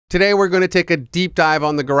Today we're going to take a deep dive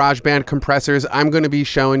on the Garageband compressors. I'm going to be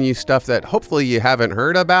showing you stuff that hopefully you haven't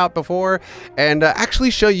heard about before and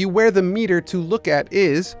actually show you where the meter to look at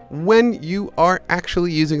is when you are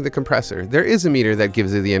actually using the compressor. There is a meter that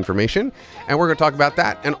gives you the information, and we're going to talk about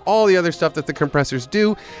that and all the other stuff that the compressors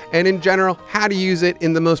do, and in general, how to use it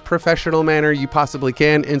in the most professional manner you possibly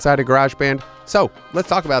can inside a Garageband. So let's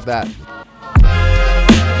talk about that.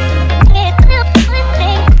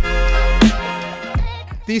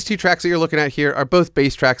 These two tracks that you're looking at here are both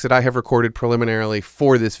bass tracks that I have recorded preliminarily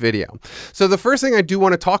for this video. So the first thing I do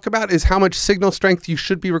want to talk about is how much signal strength you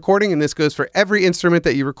should be recording, and this goes for every instrument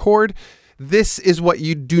that you record. This is what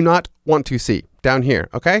you do not want to see down here,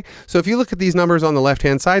 okay? So if you look at these numbers on the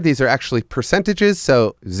left-hand side, these are actually percentages,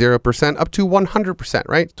 so 0% up to 100%,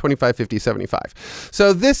 right? 25, 50, 75.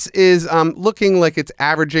 So this is looking like it's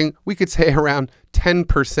averaging, we could say around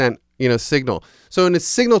 10%, signal. So in a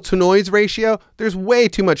signal to noise ratio, there's way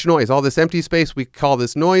too much noise. All this empty space, we call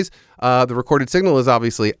this noise. The recorded signal is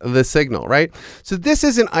obviously the signal, right? So this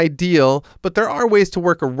isn't ideal, but there are ways to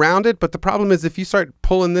work around it. But the problem is if you start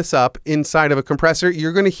pulling this up inside of a compressor,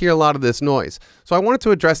 you're going to hear a lot of this noise. So I wanted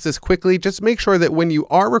to address this quickly. Just make sure that when you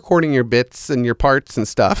are recording your bits and your parts and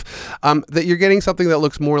stuff, that you're getting something that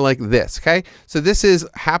looks more like this, okay? So this is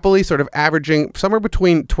happily sort of averaging somewhere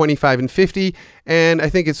between 25 and 50. And I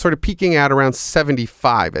think it's sort of peaking out around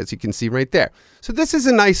 75, as you can see right there. So this is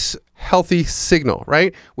a nice, healthy signal,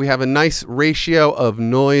 right? We have a nice ratio of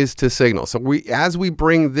noise to signal. So as we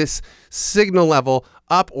bring this signal level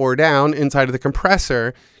up or down inside of the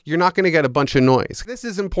compressor, you're not going to get a bunch of noise. This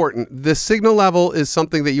is important. The signal level is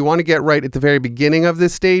something that you want to get right at the very beginning of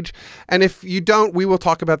this stage. And if you don't, we will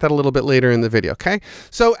talk about that a little bit later in the video, okay?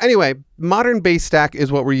 So anyway, modern bass stack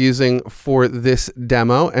is what we're using for this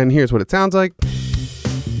demo. And here's what it sounds like.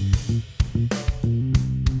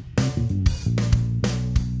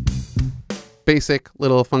 Basic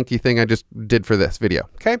little funky thing I just did for this video,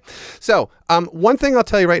 okay? So one thing I'll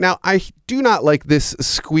tell you right now, I do not like this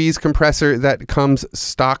squeeze compressor that comes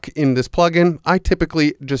stock in this plugin. I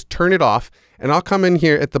typically just turn it off, and I'll come in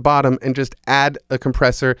here at the bottom and just add a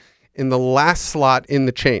compressor in the last slot in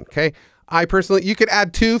the chain, okay? I personally, you could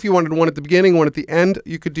add two if you wanted one at the beginning, one at the end,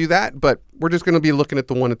 you could do that, but we're just going to be looking at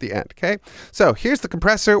the one at the end, okay? So here's the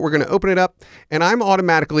compressor. We're going to open it up, and I'm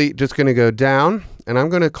automatically just going to go down, and I'm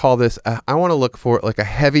going to call this, I want to look for like a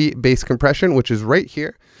heavy bass compression, which is right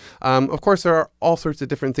here. Of course, there are all sorts of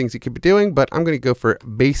different things you could be doing, but I'm going to go for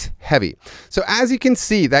bass heavy. So as you can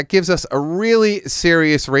see, that gives us a really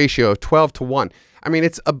serious ratio of 12 to 1. I mean,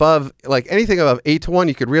 it's above, like anything above 8 to 1,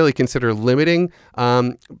 you could really consider limiting,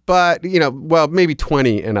 but well, maybe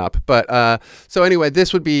 20 and up. But so anyway,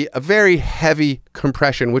 this would be a very heavy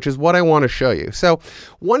compression, which is what I want to show you. So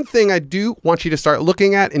one thing I do want you to start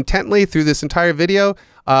looking at intently through this entire video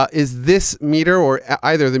is this meter, or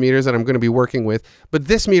either of the meters that I'm going to be working with, but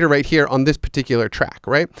this meter right here on this particular track,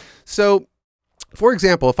 right? So for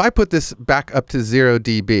example, if I put this back up to 0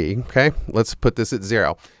 dB, okay, let's put this at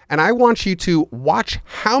 0. And I want you to watch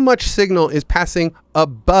how much signal is passing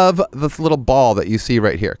above this little ball that you see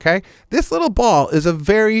right here, okay? This little ball is a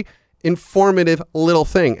very informative little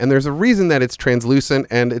thing, and there's a reason that it's translucent,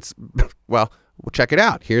 and it's, well, check it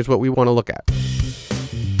out. Here's what we want to look at.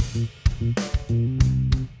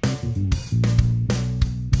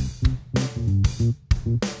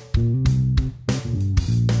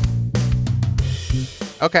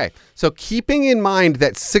 Okay, so keeping in mind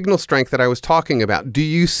that signal strength that I was talking about, do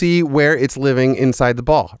you see where it's living inside the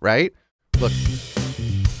ball, right? Look.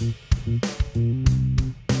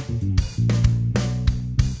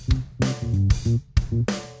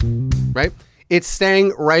 Right? It's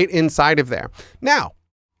staying right inside of there. Now,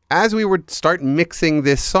 as we would start mixing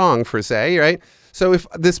this song for say, right? So if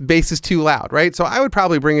this bass is too loud, right? So I would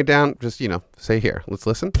probably bring it down, just, say here, let's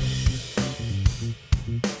listen.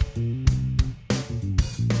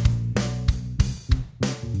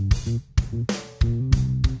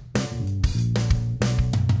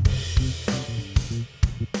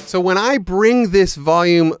 So when I bring this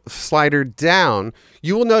volume slider down,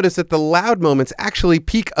 you will notice that the loud moments actually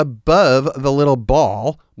peak above the little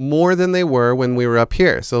ball more than they were when we were up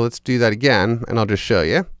here. So let's do that again, and I'll just show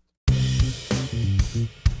you.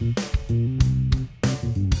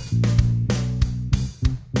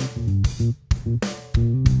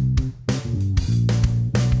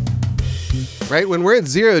 Right? When we're at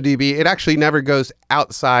 0 dB, it actually never goes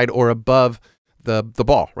outside or above the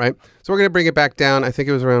ball, right? So we're going to bring it back down. I think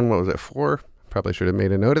it was around, what was it, 4? Probably should have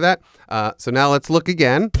made a note of that. So now let's look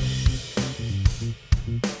again.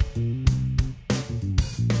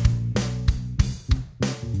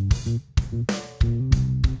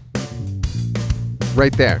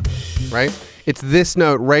 right there, right? It's this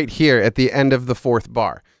note right here at the end of the fourth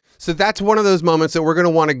bar. So that's one of those moments that we're going to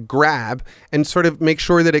want to grab and sort of make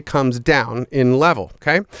sure that it comes down in level,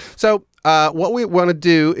 okay? So what we want to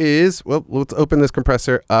do is, well, let's open this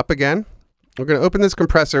compressor up again. We're going to open this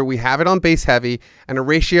compressor. We have it on bass heavy and a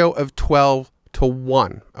ratio of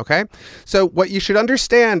 12:1, okay? So what you should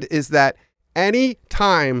understand is that any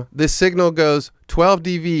time this signal goes 12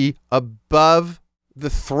 dB above the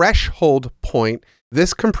threshold point,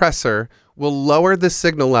 this compressor will lower the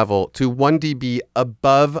signal level to 1 dB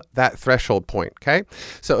above that threshold point, okay?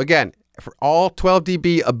 So again, for all 12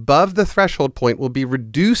 dB above the threshold point will be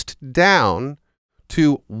reduced down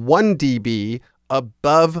to 1 dB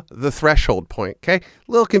above the threshold point, okay?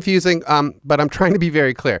 A little confusing, but I'm trying to be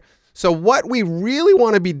very clear. So what we really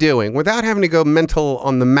want to be doing, without having to go mental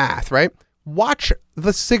on the math, right? Watch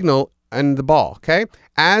the signal and the ball, okay?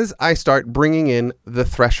 As I start bringing in the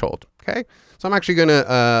threshold, okay? So I'm actually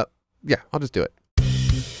gonna, yeah, I'll just do it.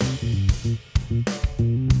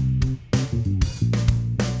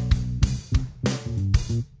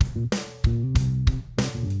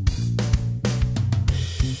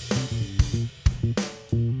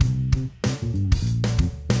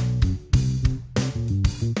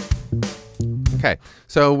 Okay,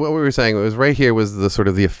 so what we were saying was right here was the sort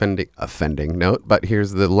of the offending note, but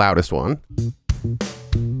here's the loudest one.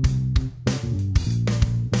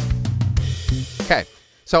 Okay,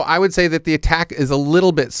 so I would say that the attack is a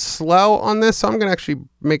little bit slow on this, so I'm going to actually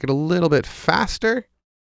make it a little bit faster.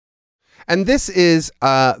 And this is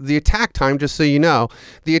the attack time, just so you know.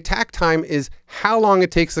 The attack time is how long it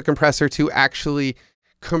takes the compressor to actually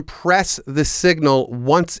compress the signal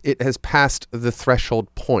once it has passed the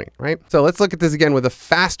threshold point, right? So let's look at this again with a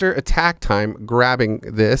faster attack time, grabbing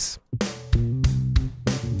this.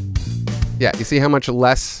 Yeah, you see how much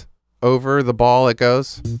less over the ball it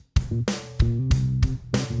goes?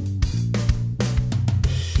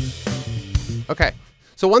 Okay,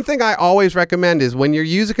 so one thing I always recommend is when you're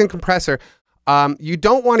using a compressor, you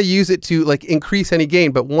don't want to use it to like increase any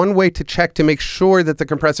gain, but one way to check to make sure that the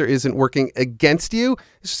compressor isn't working against you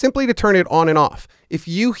is simply to turn it on and off. If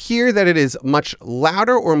you hear that it is much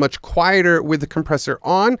louder or much quieter with the compressor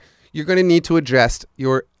on, you're going to need to adjust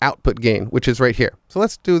your output gain, which is right here. So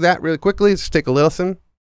let's do that really quickly. Let's take a listen.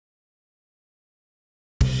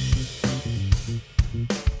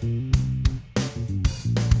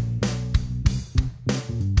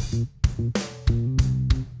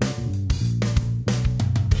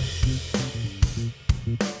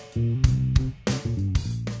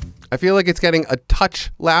 I feel like it's getting a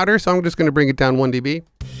touch louder, so I'm just going to bring it down 1 dB.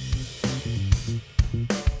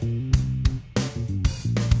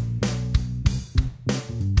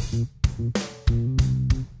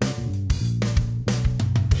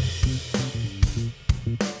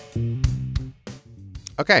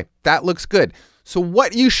 Okay, that looks good. So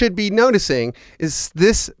what you should be noticing is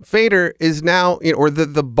this fader is now, or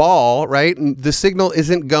the ball, right? The signal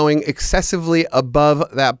isn't going excessively above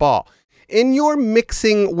that ball. In your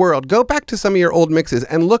mixing world, go back to some of your old mixes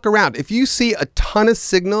and look around. If you see a ton of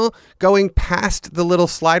signal going past the little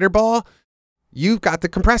slider ball, you've got the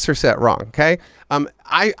compressor set wrong, okay?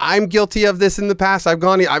 I'm guilty of this in the past.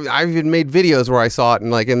 I've even made videos where I saw it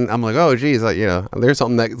and I'm like, oh geez, you know, there's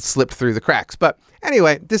something that slipped through the cracks. But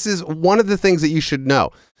anyway, this is one of the things that you should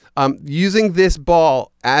know. Using this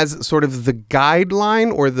ball as sort of the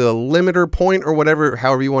guideline or the limiter point or whatever,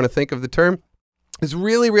 however you want to think of the term, is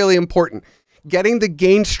really, really important. Getting the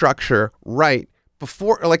gain structure right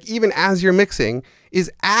before, like even as you're mixing,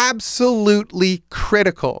 is absolutely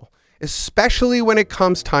critical, especially when it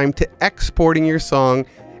comes time to exporting your song.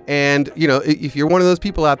 And, you know, if you're one of those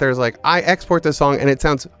people out there who's like, I export this song and it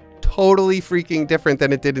sounds totally freaking different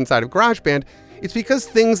than it did inside of Garageband, it's because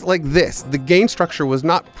things like this, the gain structure was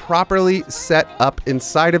not properly set up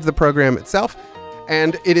inside of the program itself.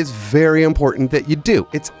 And it is very important that you do.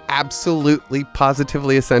 It's absolutely,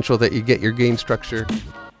 positively essential that you get your gain structure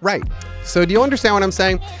right. So do you understand what I'm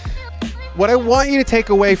saying? What I want you to take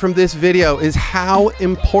away from this video is how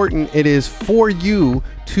important it is for you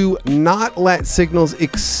to not let signals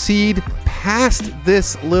exceed past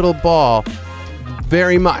this little ball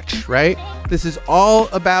very much, right? This is all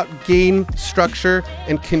about gain structure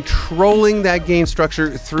and controlling that gain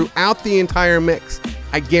structure throughout the entire mix.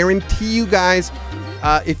 I guarantee you guys,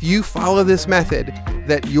 if you follow this method,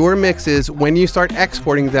 that your mixes, when you start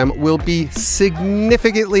exporting them, will be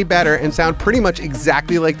significantly better and sound pretty much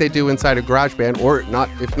exactly like they do inside of GarageBand, or not,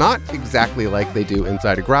 if not exactly like they do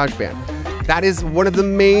inside of GarageBand. That is one of the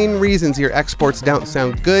main reasons your exports don't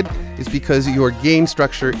sound good, is because your gain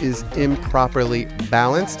structure is improperly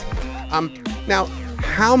balanced. Now,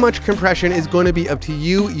 how much compression is going to be up to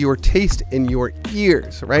you, your taste, and your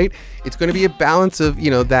ears, right? It's going to be a balance of,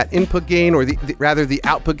 you know, that input gain, or rather the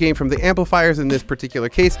output gain from the amplifiers in this particular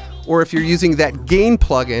case, or if you're using that gain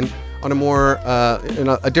plugin on a more,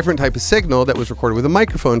 a different type of signal that was recorded with a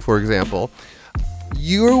microphone, for example,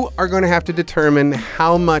 you are going to have to determine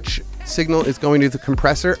how much signal is going to the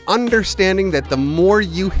compressor, understanding that the more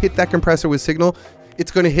you hit that compressor with signal, it's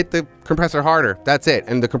going to hit the compressor harder. That's it.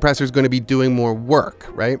 And the compressor is going to be doing more work,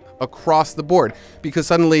 right? Across the board, because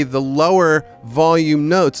suddenly the lower volume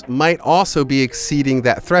notes might also be exceeding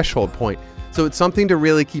that threshold point. So it's something to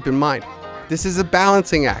really keep in mind. This is a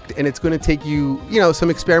balancing act, and it's going to take you, some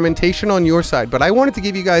experimentation on your side. But I wanted to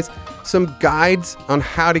give you guys some guides on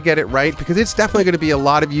how to get it right, because it's definitely going to be a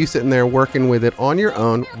lot of you sitting there working with it on your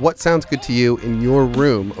own. What sounds good to you in your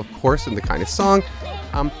room, of course, and the kind of song.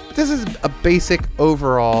 This is a basic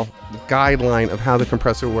overall guideline of how the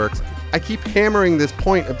compressor works. I keep hammering this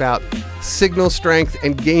point about signal strength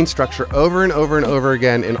and gain structure over and over and over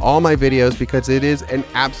again in all my videos, because it is an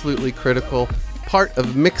absolutely critical part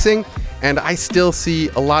of mixing, and I still see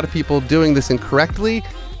a lot of people doing this incorrectly.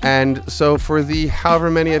 And so for the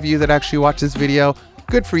however many of you that actually watch this video,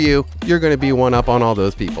 good for you. You're going to be one up on all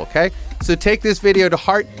those people, okay? So take this video to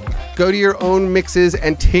heart, go to your own mixes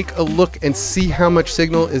and take a look and see how much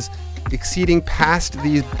signal is exceeding past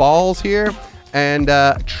these balls here, and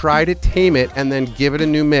try to tame it and then give it a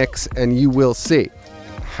new mix, and you will see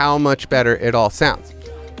how much better it all sounds.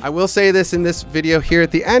 I will say this in this video here at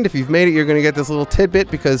the end. If you've made it, you're going to get this little tidbit,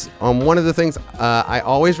 because one of the things I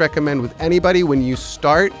always recommend with anybody when you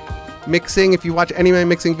start mixing, if you watch any of my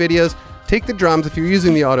mixing videos, take the drums, if you're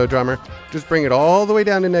using the auto drummer, just bring it all the way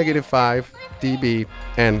down to -5 dB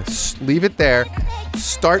and leave it there.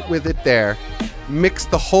 Start with it there. Mix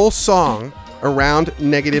the whole song around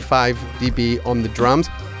 -5 dB on the drums.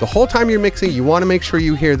 The whole time you're mixing, you want to make sure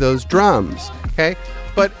you hear those drums, okay?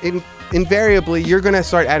 But invariably, you're going to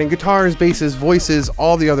start adding guitars, basses, voices,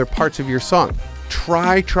 all the other parts of your song.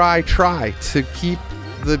 Try to keep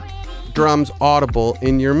the drums audible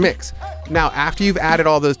in your mix. Now, after you've added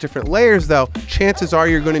all those different layers, though, chances are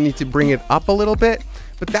you're going to need to bring it up a little bit,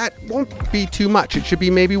 but that won't be too much. It should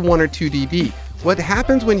be maybe 1 or 2 dB. What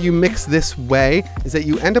happens when you mix this way is that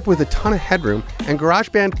you end up with a ton of headroom, and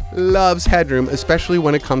GarageBand loves headroom, especially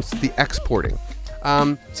when it comes to the exporting.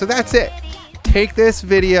 So that's it. Take this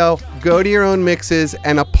video, go to your own mixes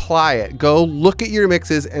and apply it. Go look at your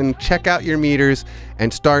mixes and check out your meters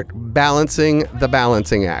and start balancing the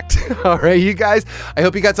balancing act. All right, you guys, I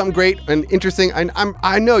hope you got something great and interesting.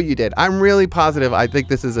 I know you did. I'm really positive. I think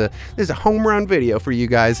this is a home run video for you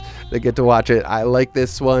guys that get to watch it. I like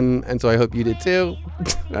this one, and so I hope you did too.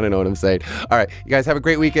 I don't know what I'm saying. All right, you guys have a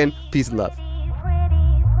great weekend. Peace and love.